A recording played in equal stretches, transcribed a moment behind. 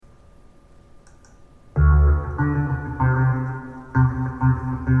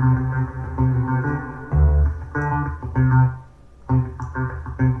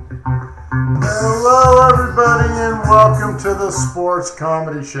to the Sports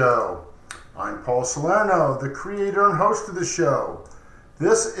Comedy Show. I'm Paul Salerno, the creator and host of the show.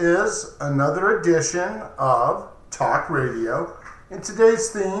 This is another edition of Talk Radio, and today's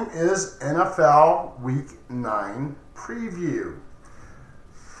theme is NFL Week 9 Preview.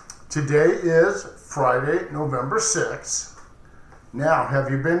 Today is Friday, November 6th. Now, have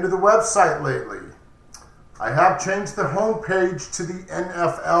you been to the website lately? I have changed the home page to the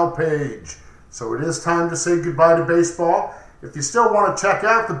NFL page. So it is time to say goodbye to baseball. If you still want to check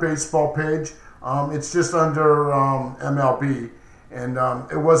out the baseball page, it's just under MLB. And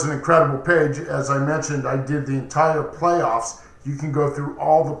it was an incredible page. As I mentioned, I did the entire playoffs. You can go through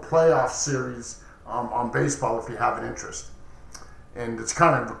all the playoff series on baseball if you have an interest. And it's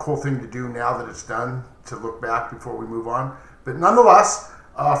kind of a cool thing to do now that it's done, to look back before we move on. But nonetheless,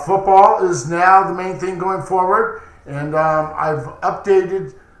 football is now the main thing going forward. And I've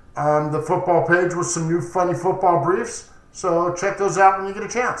updated the football page with some new funny football briefs. So check those out when you get a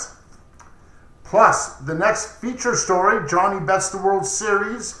chance. Plus, the next feature story, Johnny Bets the World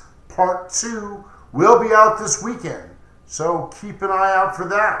Series Part 2, will be out this weekend. So keep an eye out for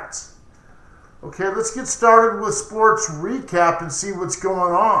that. Okay, let's get started with sports recap and see what's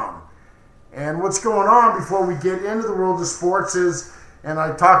going on. And what's going on before we get into the world of sports is, and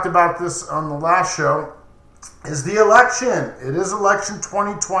I talked about this on the last show, is the election. It is election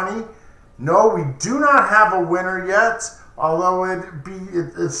 2020. No, we do not have a winner yet, although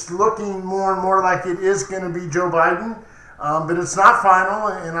it's looking more and more like it is going to be Joe Biden. But it's not final,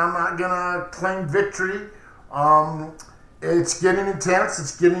 and I'm not going to claim victory. It's getting intense.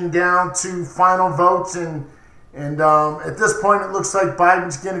 It's getting down to final votes, and at this point, it looks like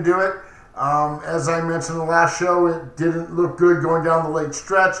Biden's going to do it. As I mentioned in the last show, it didn't look good going down the late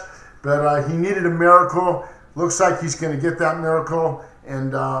stretch, but he needed a miracle. Looks like he's going to get that miracle,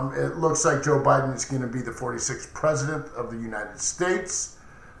 and it looks like Joe Biden is going to be the 46th president of the United States.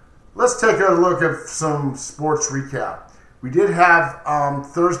 Let's take a look at some sports recap. We did have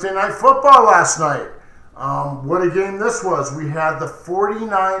Thursday Night Football last night. What a game this was. We had the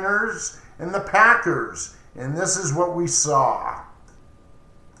 49ers and the Packers, and this is what we saw.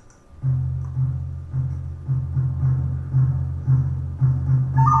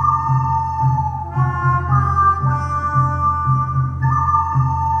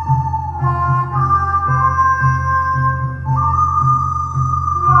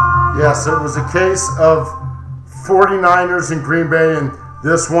 Yes, it was a case of 49ers in Green Bay, and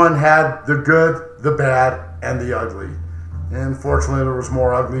this one had the good, the bad, and the ugly. And fortunately, there was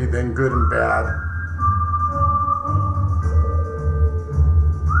more ugly than good and bad.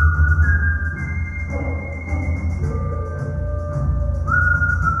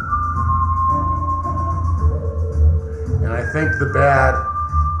 And I think the bad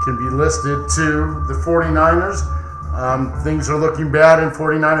can be listed to the 49ers. Things are looking bad in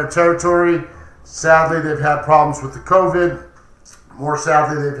 49er territory. Sadly, they've had problems with the COVID. More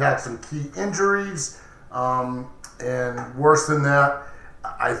sadly, they've had some key injuries. And worse than that,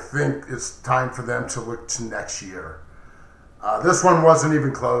 I think it's time for them to look to next year. This one wasn't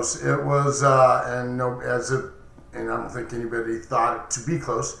even close. It was, and I don't think anybody thought it to be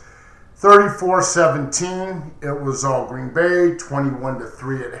close. 34-17. It was all Green Bay.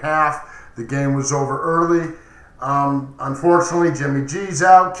 21-3 at half. The game was over early. Unfortunately, Jimmy G's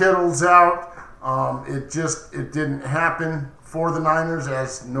out, Kittle's out. It didn't happen for the Niners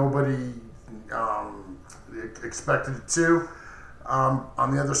as nobody expected it to.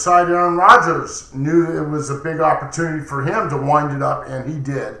 On the other side, Aaron Rodgers knew it was a big opportunity for him to wind it up, and he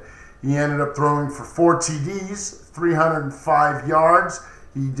did. He ended up throwing for 4 TDs, 305 yards.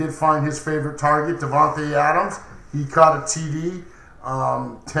 He did find his favorite target, Davante Adams. He caught a TD,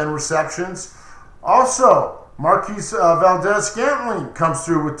 10 receptions. Also, Marquise Valdes-Scantling comes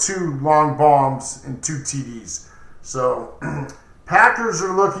through with 2 long bombs and 2 TDs. So, Packers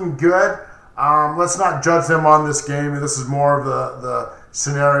are looking good. Let's not judge them on this game. This is more of the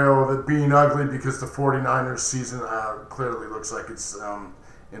scenario of it being ugly because the 49ers season clearly looks like it's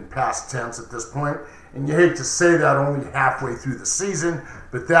in past tense at this point. And you hate to say that only halfway through the season,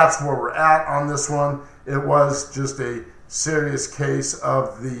 but that's where we're at on this one. It was just a serious case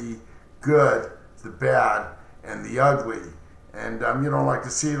of the good, the bad, and the ugly. And you don't like to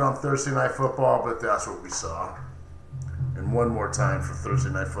see it on Thursday Night Football, but that's what we saw. And one more time for Thursday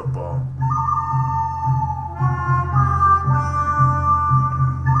Night Football.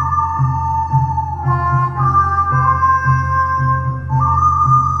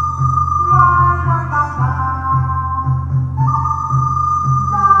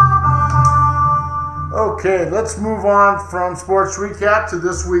 Okay, let's move on from sports recap to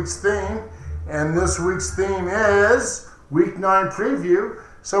this week's theme. And this week's theme is Week 9 preview.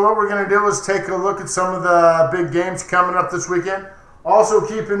 So what we're going to do is take a look at some of the big games coming up this weekend. Also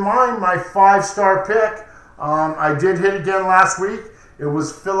keep in mind my 5-star pick. I did hit again last week. It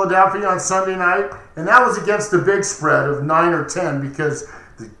was Philadelphia on Sunday night, and that was against the big spread of 9 or 10 because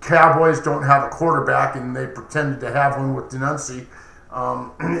the Cowboys don't have a quarterback, and they pretended to have one with Denuncy.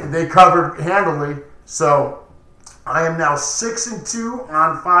 They covered handily, so I am now 6-2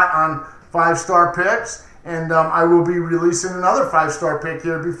 on 5-star picks, and I will be releasing another 5-star pick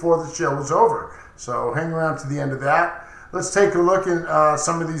here before the show is over. So hang around to the end of that. Let's take a look at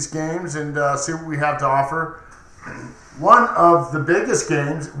some of these games and see what we have to offer. One of the biggest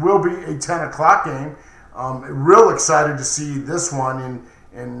games will be a 10 o'clock game. Real excited to see this one,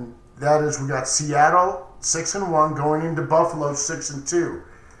 and that is we got Seattle 6-1 going into Buffalo 6-2.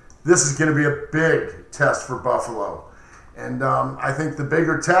 This is going to be a big test for Buffalo. And I think the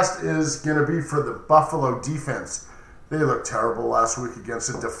bigger test is going to be for the Buffalo defense. They looked terrible last week against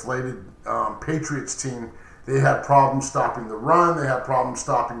a deflated Patriots team. They had problems stopping the run. They had problems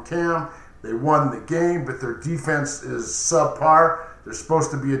stopping Cam. They won the game, but their defense is subpar. They're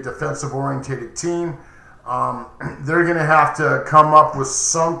supposed to be a defensive-oriented team. They're going to have to come up with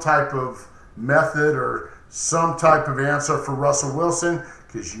some type of method or some type of answer for Russell Wilson,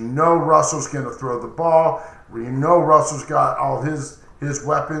 because you know Russell's going to throw the ball. You know Russell's got all his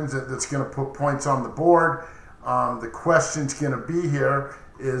weapons that's going to put points on the board. The question's going to be here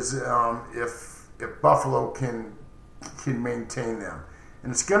is if Buffalo can maintain them.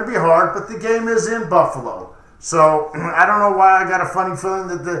 And it's going to be hard, but the game is in Buffalo. So I don't know why I got a funny feeling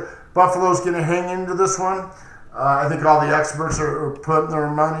that the Buffalo's going to hang into this one. I think all the experts are putting their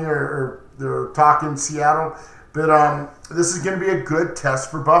money or they're talking Seattle. But this is going to be a good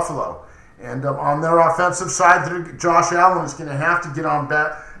test for Buffalo. And on their offensive side, Josh Allen is going to have to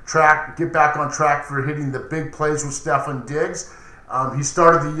get back on track for hitting the big plays with Stefon Diggs. He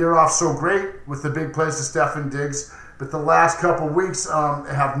started the year off so great with the big plays to Stefon Diggs, but the last couple weeks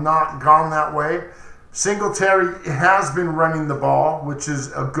have not gone that way. Singletary has been running the ball, which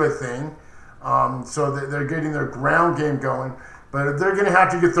is a good thing. So they're getting their ground game going, but they're going to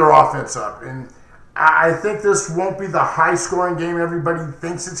have to get their offense up. And I think this won't be the high-scoring game everybody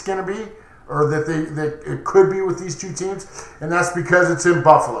thinks it's going to be, or that it could be with these two teams, and that's because it's in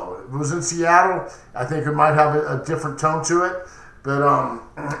Buffalo. If it was in Seattle, I think it might have a different tone to it. But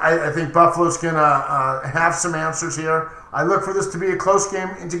I think Buffalo's going to have some answers here. I look for this to be a close game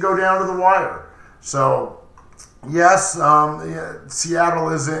and to go down to the wire. So, yes, Seattle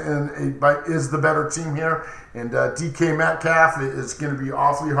is the better team here, and DK Metcalf is going to be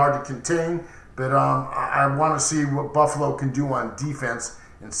awfully hard to contain. But I want to see what Buffalo can do on defense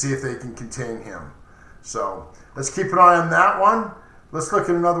and see if they can contain him. So let's keep an eye on that one. Let's look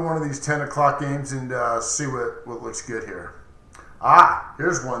at another one of these 10 o'clock games and see what looks good here.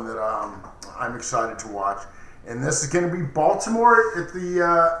 Here's one that I'm excited to watch. And this is going to be Baltimore at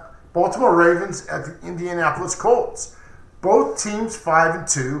the Baltimore Ravens at the Indianapolis Colts. Both teams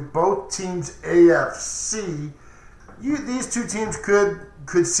 5-2. Both teams AFC. These two teams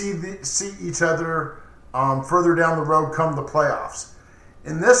could see each other further down the road come the playoffs.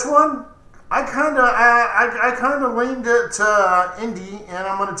 In this one, I kind of leaned to Indy, and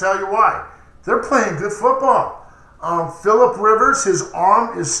I'm going to tell you why. They're playing good football. Phillip Rivers, his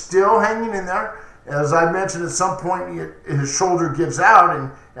arm is still hanging in there. As I mentioned, at some point his shoulder gives out,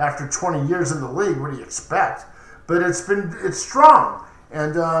 and after 20 years in the league, what do you expect? But it's strong,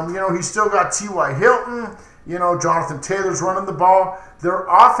 and he's still got T.Y. Hilton. Jonathan Taylor's running the ball. Their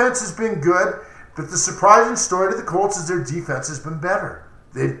offense has been good, but the surprising story to the Colts is their defense has been better.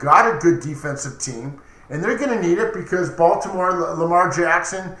 They've got a good defensive team, and they're going to need it because Baltimore, Lamar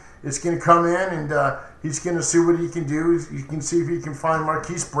Jackson is going to come in, and he's going to see what he can do. You can see if he can find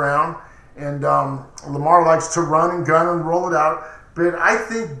Marquise Brown, and Lamar likes to run and gun and roll it out. But I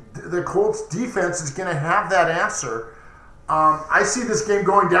think the Colts defense is going to have that answer. I see this game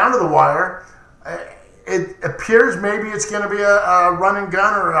going down to the wire. It appears maybe it's going to be a run and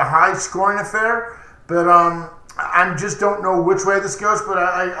gun or a high-scoring affair, but I just don't know which way this goes. But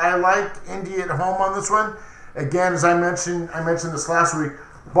I like Indy at home on this one. Again, as I mentioned this last week,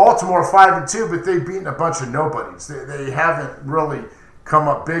 Baltimore 5-2, but they've beaten a bunch of nobodies. They haven't really come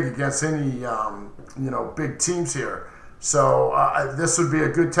up big against any big teams here. So this would be a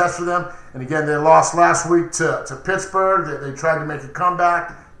good test for them. And again, they lost last week to Pittsburgh. They tried to make a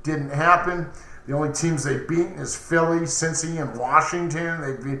comeback, didn't happen. The only teams they've beaten is Philly, Cincy, and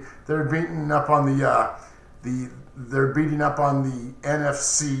Washington. They're beating up on they're beating up on the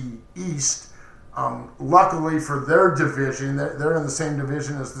NFC East. Luckily for their division, they're in the same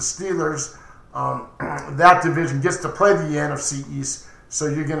division as the Steelers. that division gets to play the NFC East, so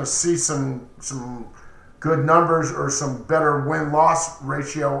you're going to see some good numbers or some better win-loss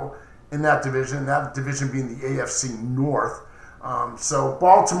ratio in that division being the AFC North. So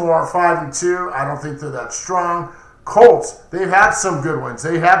Baltimore 5-2. I don't think they're that strong. Colts, they've had some good ones.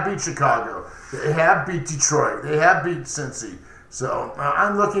 They have beat Chicago. They have beat Detroit. They have beat Cincy. So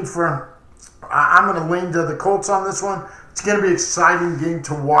I'm going to lean to the Colts on this one. It's going to be an exciting game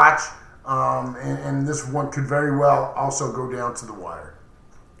to watch. And this one could very well also go down to the wire.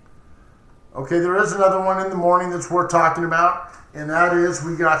 Okay, there is another one in the morning that's worth talking about, and that is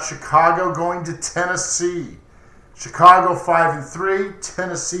we got Chicago going to Tennessee. Chicago 5-3,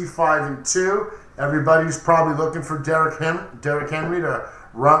 Tennessee 5-2. Everybody's probably looking for Derrick Henry to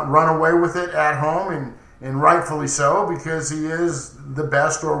run away with it at home, and rightfully so, because he is the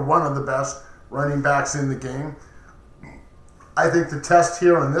best or one of the best running backs in the game. I think the test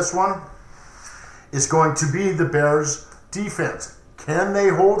here on this one is going to be the Bears' defense. Can they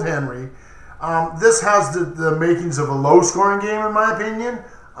hold Henry? This has the makings of a low-scoring game, in my opinion.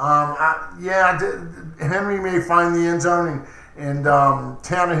 Henry may find the end zone, and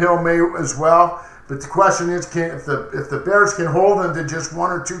Tannehill may as well. But the question is, if the Bears can hold them to just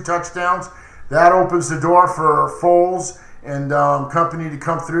 1 or 2 touchdowns, that opens the door for Foles and company to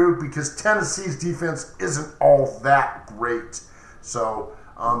come through, because Tennessee's defense isn't all that great. So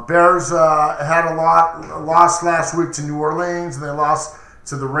Bears had a loss last week to New Orleans, and they lost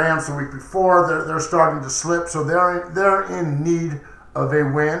to the Rams the week before. They're starting to slip, so they're in need of a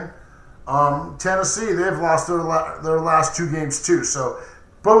win. Tennessee, they've lost their last 2 games too. So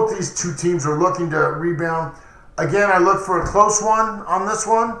both these two teams are looking to rebound. Again, I look for a close one on this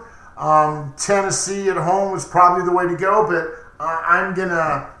one. Tennessee at home is probably the way to go, but I'm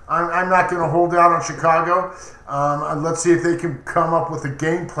not gonna hold out on Chicago. Let's see if they can come up with a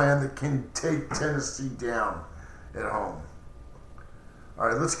game plan that can take Tennessee down at home. All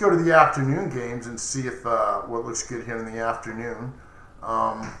right, let's go to the afternoon games and see if what looks good here in the afternoon.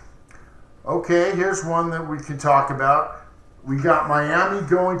 Okay, here's one that we can talk about. We got Miami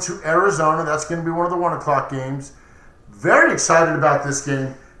going to Arizona. That's going to be one of the 1 o'clock games. Very excited about this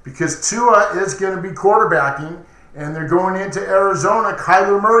game because Tua is going to be quarterbacking, and they're going into Arizona,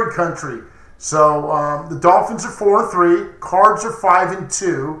 Kyler Murray country. So the Dolphins are 4-3, Cards are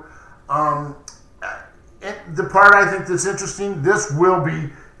 5-2. The part I think that's interesting, this will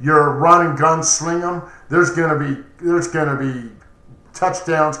be your run and gun sling 'em. There's gonna be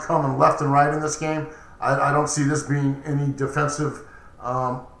touchdowns coming left and right in this game. I don't see this being any defensive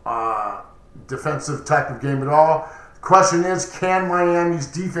type of game at all. The question is, can Miami's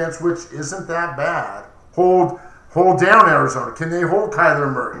defense, which isn't that bad, hold down Arizona? Can they hold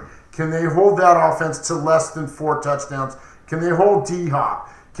Kyler Murray? Can they hold that offense to less than 4 touchdowns? Can they hold D-Hop?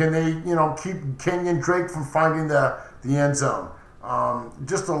 Can they, keep Kenyon Drake from finding the end zone?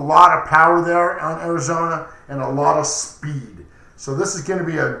 Just a lot of power there on Arizona and a lot of speed. So this is going to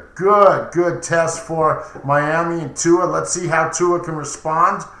be a good test for Miami and Tua. Let's see how Tua can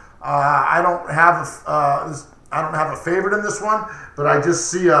respond. I don't have a favorite in this one, but I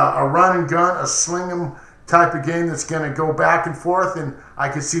just see a run and gun, a sling 'em type of game that's going to go back and forth, and I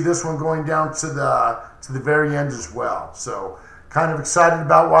can see this one going down to the very end as well. So kind of excited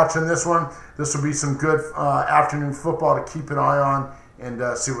about watching this one. This will be some good afternoon football to keep an eye on and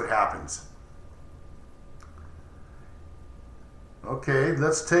see what happens. Okay,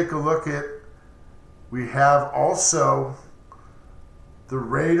 let's take a look at, we have also the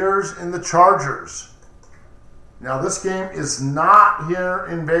Raiders and the Chargers. Now this game is not here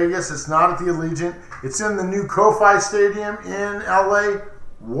in Vegas. It's not at the Allegiant. It's in the new SoFi Stadium in LA.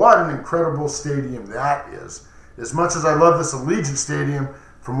 What an incredible stadium that is. As much as I love this Allegiant Stadium,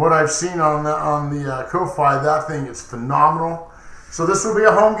 from what I've seen on the SoFi, that thing is phenomenal. So this will be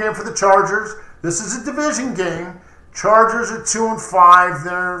a home game for the Chargers. This is a division game. Chargers are 2-5.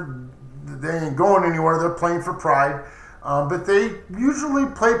 They ain't going anywhere. They're playing for pride. But they usually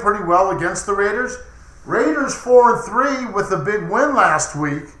play pretty well against the Raiders. Raiders 4-3 with a big win last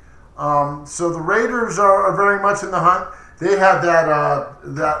week. So the Raiders are very much in the hunt. They had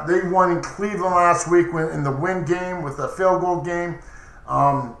that they won in Cleveland last week in the win game with a field goal game.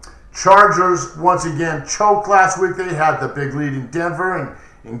 Chargers once again choked last week. They had the big lead in Denver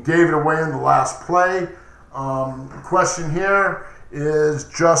and gave it away in the last play. Question here is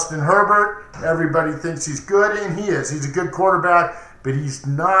Justin Herbert. Everybody thinks he's good, and he is. He's a good quarterback, but he's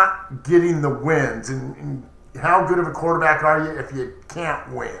not getting the wins. And how good of a quarterback are you if you can't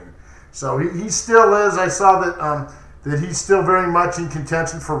win? So he still is. I saw that he's still very much in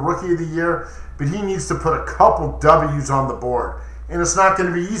contention for Rookie of the Year, but he needs to put a couple W's on the board. and it's not going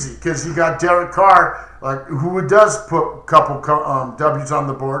to be easy because you got Derek Carr, who does put a couple W's on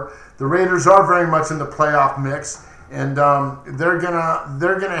the board. The Raiders are very much in the playoff mix, and they're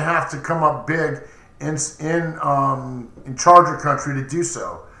gonna have to come up big in Charger country to do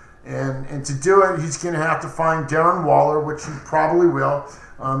so. And to do it, he's going to have to find Darren Waller, which he probably will.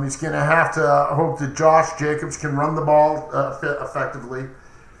 He's going to have to hope that Josh Jacobs can run the ball effectively.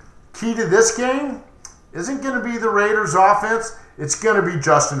 Key to this game isn't going to be the Raiders' offense. It's going to be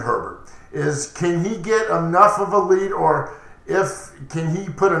Justin Herbert. Can he get enough of a lead, or can he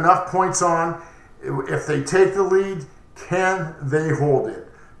put enough points on? If they take the lead, can they hold it?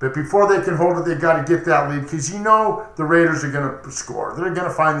 But before they can hold it, they've got to get that lead because the Raiders are going to score. They're going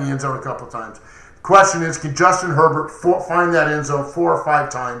to find the end zone a couple times. The question is, can Justin Herbert find that end zone 4 or 5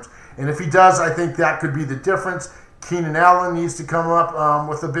 times? And if he does, I think that could be the difference. Keenan Allen needs to come up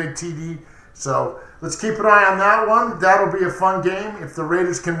with a big TD. So let's keep an eye on that one. That'll be a fun game. If the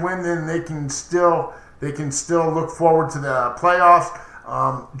Raiders can win, then they can still look forward to the playoffs.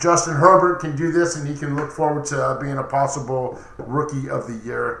 Justin Herbert can do this, and he can look forward to being a possible Rookie of the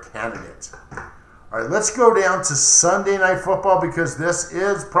Year candidate. All right, let's go down to Sunday Night Football because this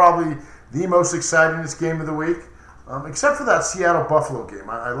is probably the most excitingest game of the week, except for that Seattle-Buffalo game.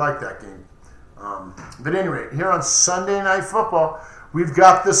 I like that game. But anyway, here on Sunday Night Football, we've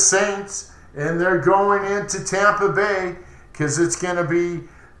got the Saints, and they're going into Tampa Bay because it's going to be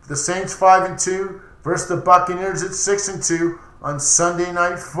the Saints 5-2 versus the Buccaneers at 6-2. On Sunday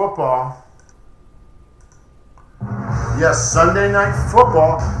Night Football. Yes, Sunday Night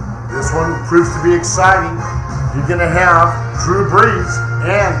Football. This one proves to be exciting. You're going to have Drew Brees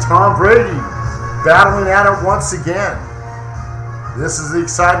and Tom Brady battling at it once again. This is the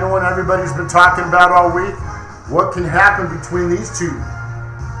exciting one everybody's been talking about all week. What can happen between these two?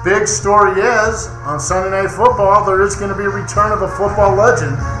 Big story is, on Sunday Night Football, there is going to be a return of a football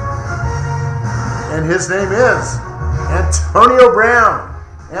legend. And his name is Antonio Brown.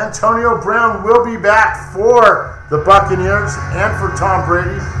 Antonio Brown will be back for the Buccaneers and for Tom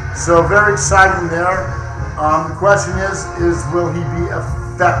Brady. So very exciting there. The question is will he be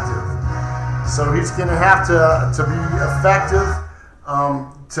effective? So he's going to have to be effective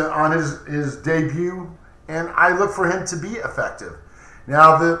on his debut, and I look for him to be effective.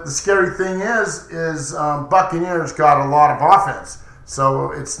 Now the scary thing is Buccaneers got a lot of offense,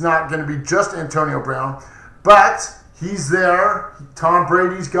 so it's not going to be just Antonio Brown, but he's there. Tom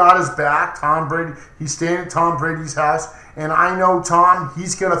Brady's got his back. He's staying at Tom Brady's house. And I know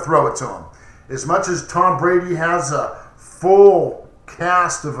he's going to throw it to him. As much as Tom Brady has a full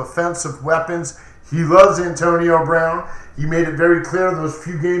cast of offensive weapons, he loves Antonio Brown. He made it very clear those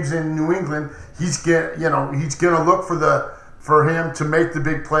few games in New England, he's going to look for him to make the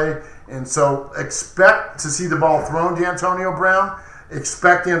big play. And so expect to see the ball thrown to Antonio Brown.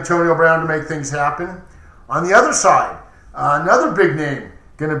 Expect Antonio Brown to make things happen. On the other side, another big name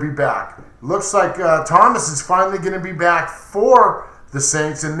going to be back. Looks like Thomas is finally going to be back for the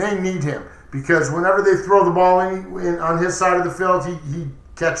Saints, and they need him because whenever they throw the ball in on his side of the field, he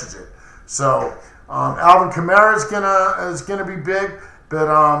catches it. So Alvin Kamara is gonna be big,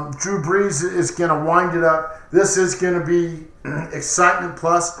 but Drew Brees is going to wind it up. This is going to be excitement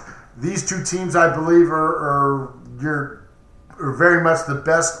plus. These two teams, I believe, are very much the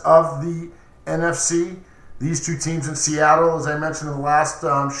best of the NFC. These two teams in Seattle, as I mentioned in the last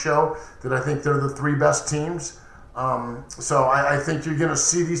show, that I think they're the 3 best teams. So I think you're going to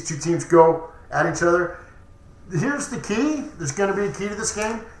see these two teams go at each other. Here's the key. There's going to be a key to this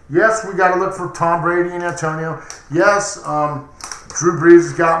game. Yes, we got to look for Tom Brady and Antonio. Yes, Drew Brees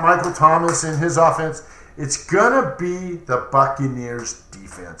has got Michael Thomas in his offense. It's going to be the Buccaneers'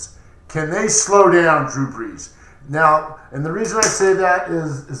 defense. Can they slow down Drew Brees? Now, and the reason I say that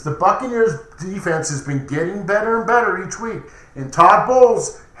is the Buccaneers' defense has been getting better and better each week. And Todd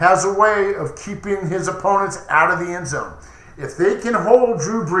Bowles has a way of keeping his opponents out of the end zone. If they can hold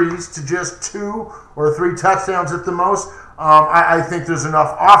Drew Brees to just 2 or 3 touchdowns at the most, I think there's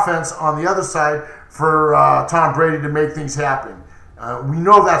enough offense on the other side for Tom Brady to make things happen. We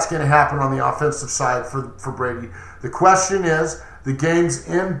know that's going to happen on the offensive side for Brady. The question is, the game's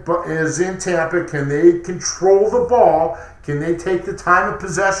in Tampa. Can they control the ball? Can they take the time of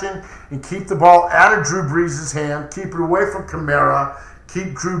possession and keep the ball out of Drew Brees' hand, keep it away from Kamara,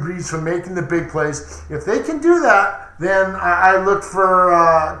 keep Drew Brees from making the big plays? If they can do that, then I look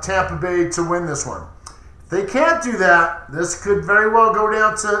for Tampa Bay to win this one. If they can't do that, this could very well go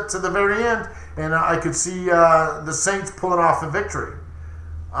down to the very end, and I could see the Saints pulling off a victory.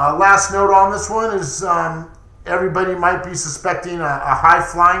 Last note on this one is everybody might be suspecting a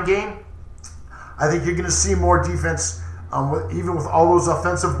high-flying game. I think you're going to see more defense even with all those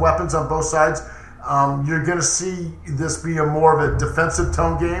offensive weapons on both sides, you're going to see this be more of a defensive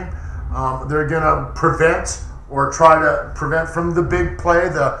tone game. They're going to prevent or try to prevent from the big play,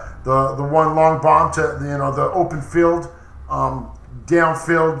 the one long bomb to the open field,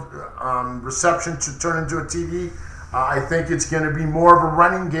 downfield reception to turn into a TD. I think it's going to be more of a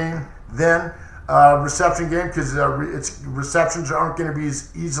running game than reception game because its receptions aren't going to be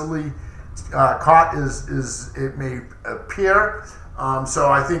as easily caught as it may appear. So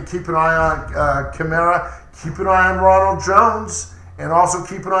I think keep an eye on Kamara, keep an eye on Ronald Jones, and also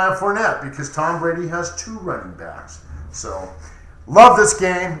keep an eye on Fournette because Tom Brady has 2 running backs. So love this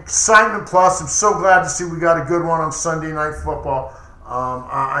game. Excitement plus. I'm so glad to see we got a good one on Sunday Night Football.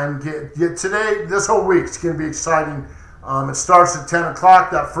 Today, this whole week, it's going to be exciting. It starts at 10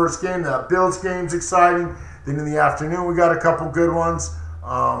 o'clock, that first game. That Bills game's exciting. Then in the afternoon, we got a couple good ones,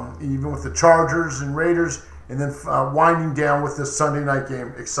 even with the Chargers and Raiders. And then winding down with this Sunday night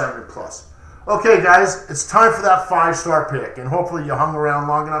game, excitement plus. Okay, guys, it's time for that 5-star pick. And hopefully you hung around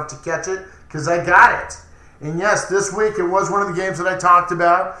long enough to catch it because I got it. And yes, this week it was one of the games that I talked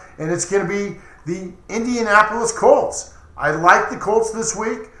about. And it's going to be the Indianapolis Colts. I like the Colts this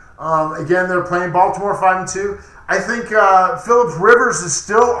week. Again, they're playing Baltimore 5-2. I think Phillips Rivers is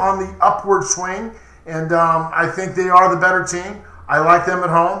still on the upward swing, and I think they are the better team. I like them at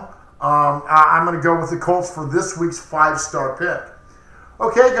home. I'm going to go with the Colts for this week's 5-star pick.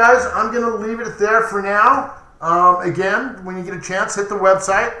 Okay, guys, I'm going to leave it there for now. Again, when you get a chance, hit the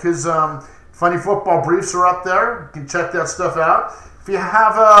website because Funny Football Briefs are up there. You can check that stuff out. If you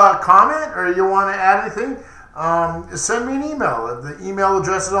have a comment or you want to add anything, send me an email. The email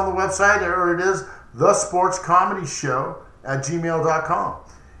address is on the website, or it is thesportscomedyshow@gmail.com.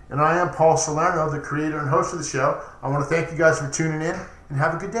 And I am Paul Salerno, the creator and host of the show. I want to thank you guys for tuning in, and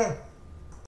have a good day.